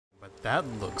That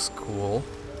looks cool.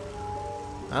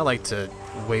 I like to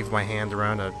wave my hand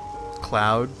around a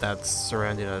cloud that's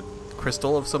surrounding a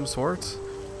crystal of some sort.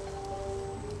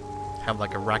 Have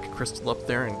like a rack of crystal up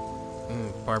there and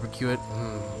barbecue it.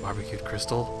 Barbecued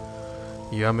crystal.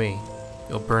 Yummy.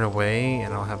 It'll burn away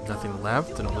and I'll have nothing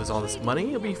left and I'll lose all this money.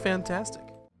 It'll be fantastic.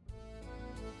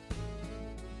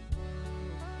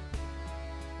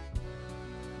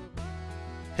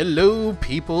 Hello,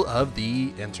 people of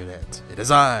the internet. It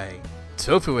is I,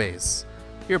 TofuAce,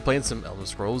 here playing some Elder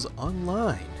Scrolls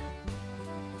Online.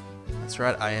 That's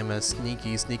right, I am a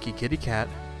sneaky, sneaky kitty cat.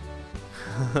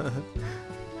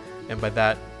 And by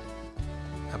that,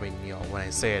 I mean, you know, when I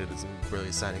say it, it doesn't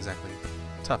really sound exactly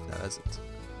tough now, does it?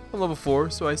 I'm level 4,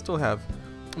 so I'm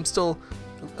still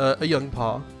a young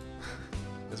paw,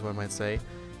 is what I might say.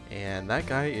 And that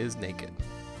guy is naked.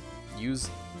 Use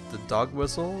the dog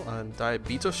whistle on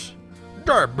diabetes.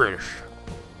 Diabetes.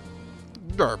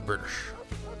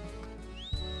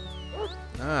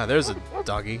 Ah, there's a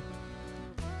doggy.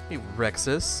 Hey,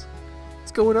 Rexus.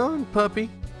 What's going on, puppy?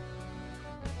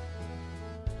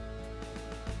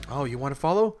 Oh, you want to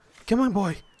follow? Come on,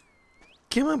 boy.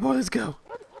 Come on, boy. Let's go.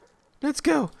 Let's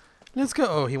go. Let's go.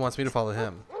 Oh, he wants me to follow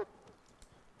him.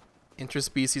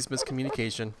 Interspecies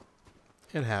miscommunication.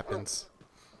 It happens.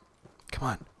 Come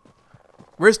on.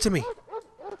 Where's Timmy?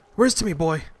 Where's Timmy,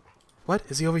 boy? What?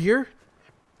 Is he over here?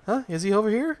 Huh? Is he over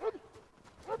here?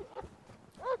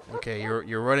 Okay,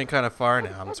 you're running kind of far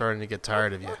now. I'm starting to get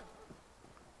tired of you.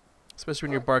 Especially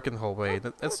when you're barking the whole way.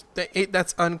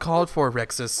 That's uncalled for,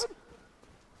 Rexus.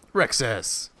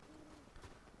 Rexus.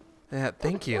 Yeah,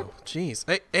 thank you. Jeez.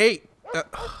 Hey!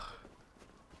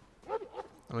 Oh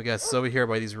my gosh, it's over here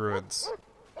by these ruins.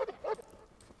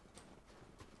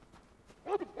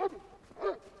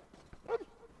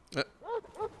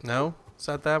 No? Is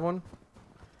that that one?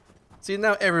 See,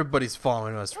 now everybody's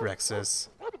following us, Rexus.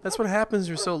 That's what happens,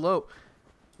 you're so low.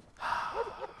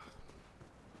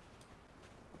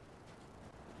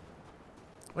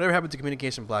 Whatever happened to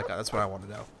communication blackout? That's what I want to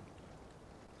know.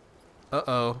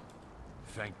 Uh-oh.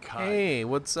 Thank God. Hey,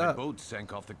 what's up? My boat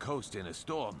sank off the coast in a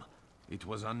storm. It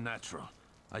was unnatural.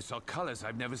 I saw colors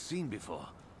I've never seen before.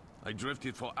 I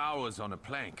drifted for hours on a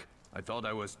plank. I thought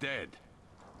I was dead.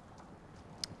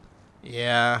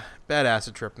 Yeah, bad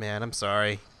acid trip, man. I'm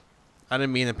sorry. I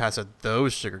didn't mean to pass out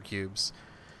those sugar cubes.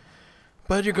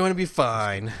 But you're going to be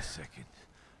fine. Just give me a second,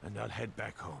 and I'll head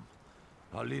back home.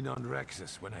 I'll lean on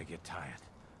Rexus when I get tired.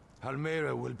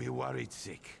 Almera will be worried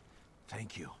sick.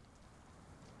 Thank you.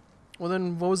 Well,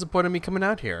 then what was the point of me coming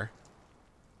out here?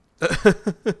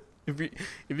 If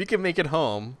you can make it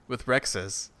home with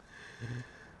Rexus,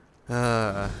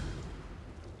 I'll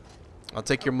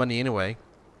take your money anyway.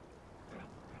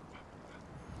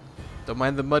 Don't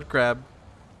mind the mud crab.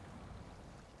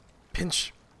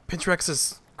 Pinch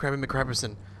Rexus, Krabby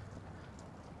McCrabberson.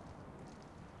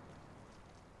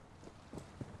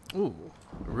 Ooh,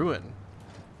 ruin.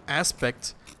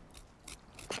 Aspect.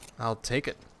 I'll take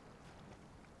it.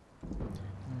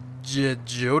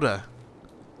 Joda.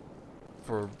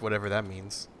 For whatever that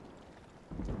means.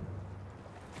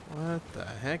 What the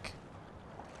heck?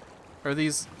 Are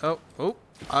these... Oh,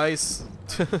 ice.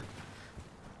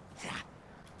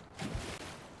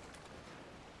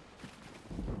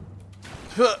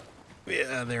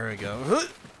 Yeah, there we go.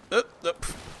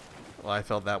 Well, I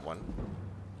felt that one.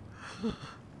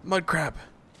 Mud crab.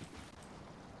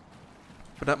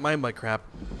 But not my mud crab.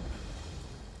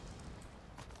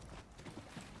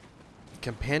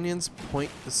 Companions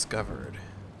point discovered.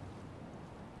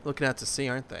 Looking out to sea,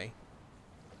 aren't they?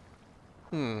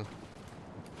 Can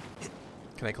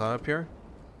I climb up here?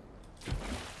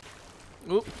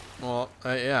 Oop. Well,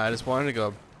 yeah, I just wanted to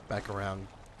go back around.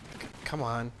 Come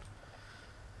on.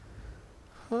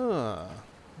 Huh.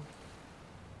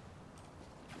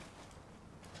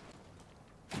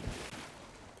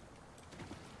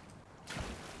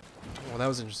 Well, that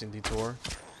was an interesting detour.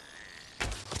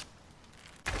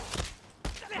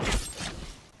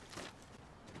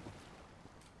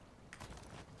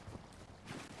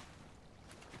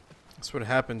 That's what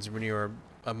happens when you're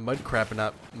a mud crab and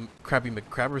not Krabby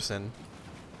McCrabberson.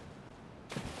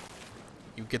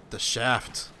 You get the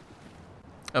shaft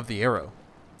of the arrow.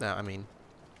 Now, I mean...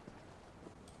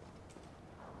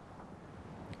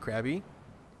 Krabby?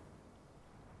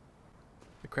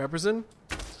 McCrabberson?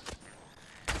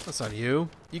 That's not you.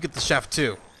 You get the shaft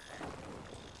too.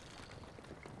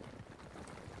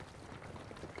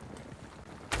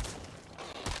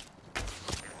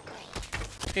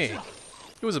 Hey,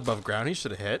 he was above ground. He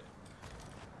should have hit.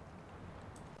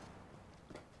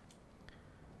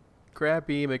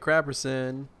 Krabby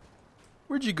McCrabberson.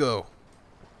 Where'd you go?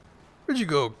 Where'd you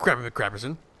go, Crappy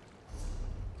McCrapperson?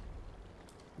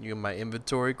 You in my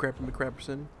inventory, Crappy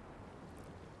McCrapperson?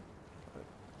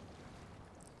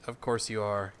 Of course you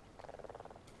are.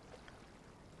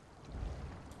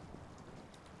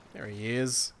 There he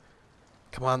is.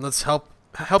 Come on, let's help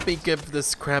me give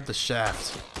this crab the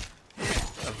shaft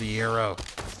of the arrow.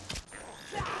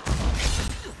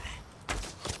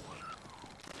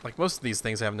 Like most of these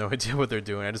things, I have no idea what they're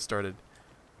doing. I just started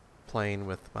playing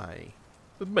with my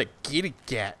kitty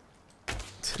cat.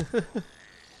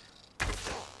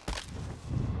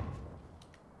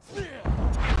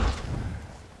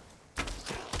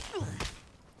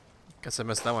 Guess I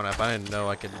messed that one up. I didn't know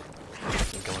I could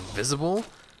go invisible.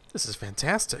 This is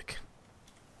fantastic.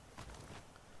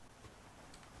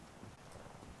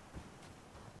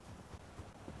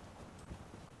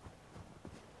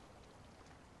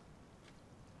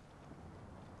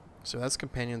 So that's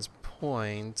Companion's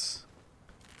Point.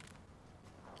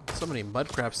 So many mud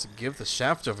crabs to give the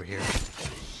shaft over here.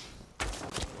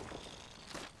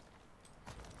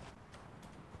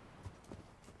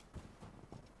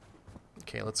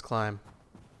 Okay, let's climb.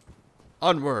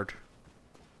 Onward!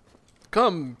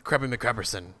 Come, Crappy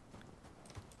McCrapperson.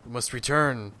 We must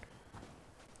return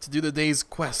to do the day's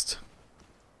quest.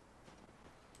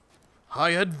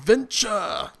 High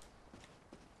adventure!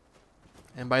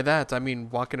 And by that, I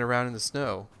mean walking around in the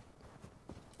snow.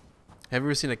 Have you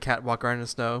ever seen a cat walk around in the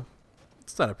snow?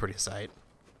 It's not a pretty sight.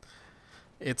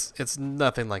 It's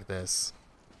nothing like this.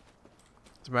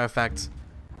 As a matter of fact,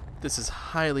 this is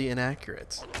highly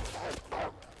inaccurate.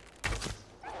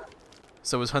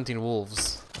 So is hunting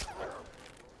wolves.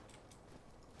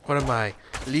 What am I,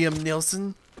 Liam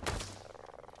Nielsen?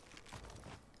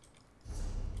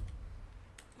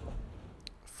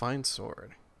 Fine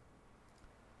sword.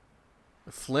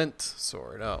 A flint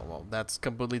sword. Oh, well, that's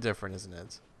completely different, isn't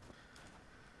it?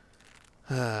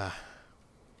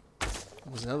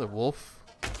 Was another wolf?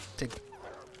 Take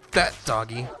that,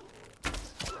 doggy.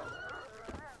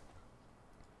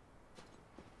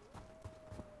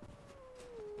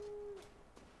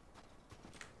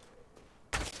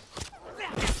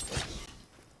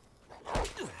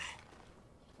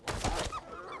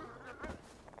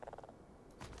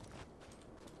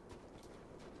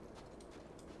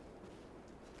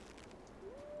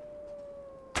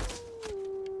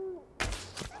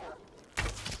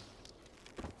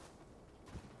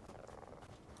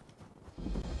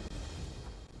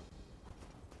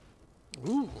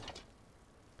 Ooh.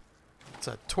 It's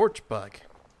a torch bug.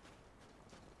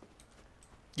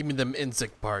 Give me them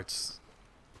insect parts.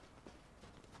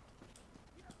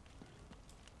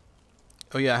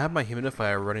 Oh yeah, I have my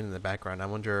humidifier running in the background. I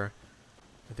wonder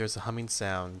if there's a humming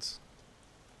sound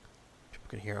people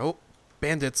can hear. Oh,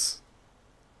 bandits.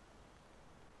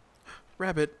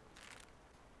 Rabbit.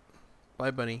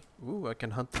 Bye, bunny. Ooh, I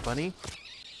can hunt the bunny.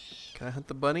 Can I hunt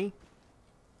the bunny?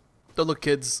 Don't look,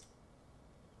 kids.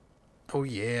 Oh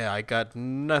yeah, I got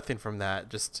nothing from that.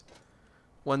 Just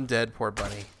one dead poor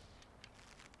bunny.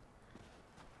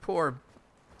 Poor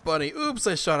bunny. Oops,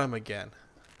 I shot him again.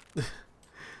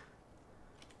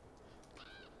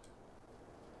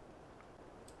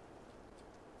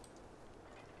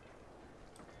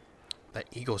 That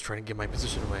eagle's trying to get my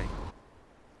position away.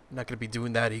 I'm not gonna be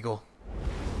doing that, eagle.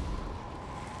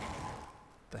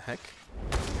 The heck?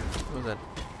 What was that?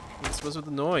 What was with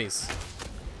the noise?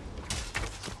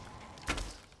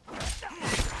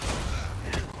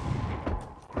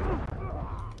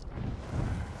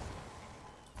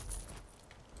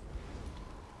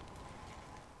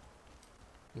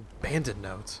 Bandit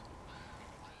notes.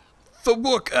 The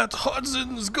work at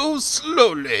Hudson's goes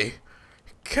slowly.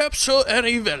 Capture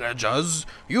any villagers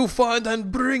you find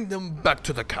and bring them back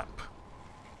to the camp.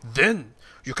 Then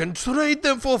you can trade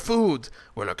them for food.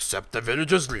 We'll accept the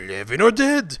villagers living or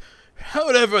dead,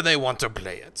 however they want to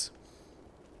play it.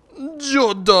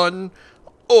 Jordan,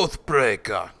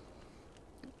 Oathbreaker.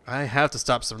 I have to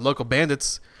stop some local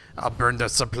bandits. I'll burn their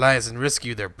supplies and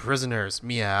rescue their prisoners.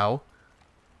 Meow.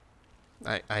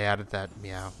 I added that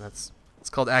meow. It's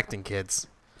called acting, kids.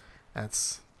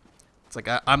 It's like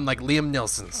I'm like Liam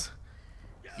Nielsen's.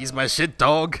 He's my shit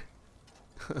dog.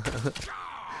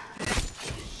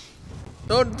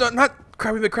 Don't not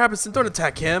Krabby McCrapperson. Don't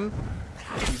attack him.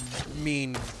 You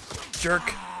mean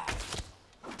jerk.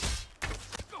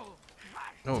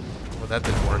 Oh, well that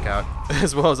didn't work out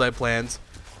as well as I planned. As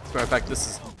a matter of fact, this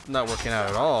is not working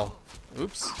out at all.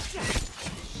 Oops.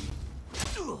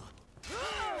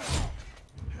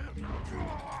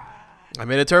 I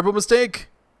made a terrible mistake.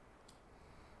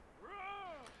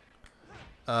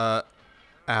 Ow.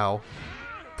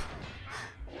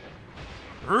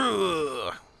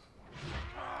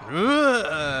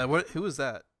 What? Who was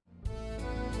that?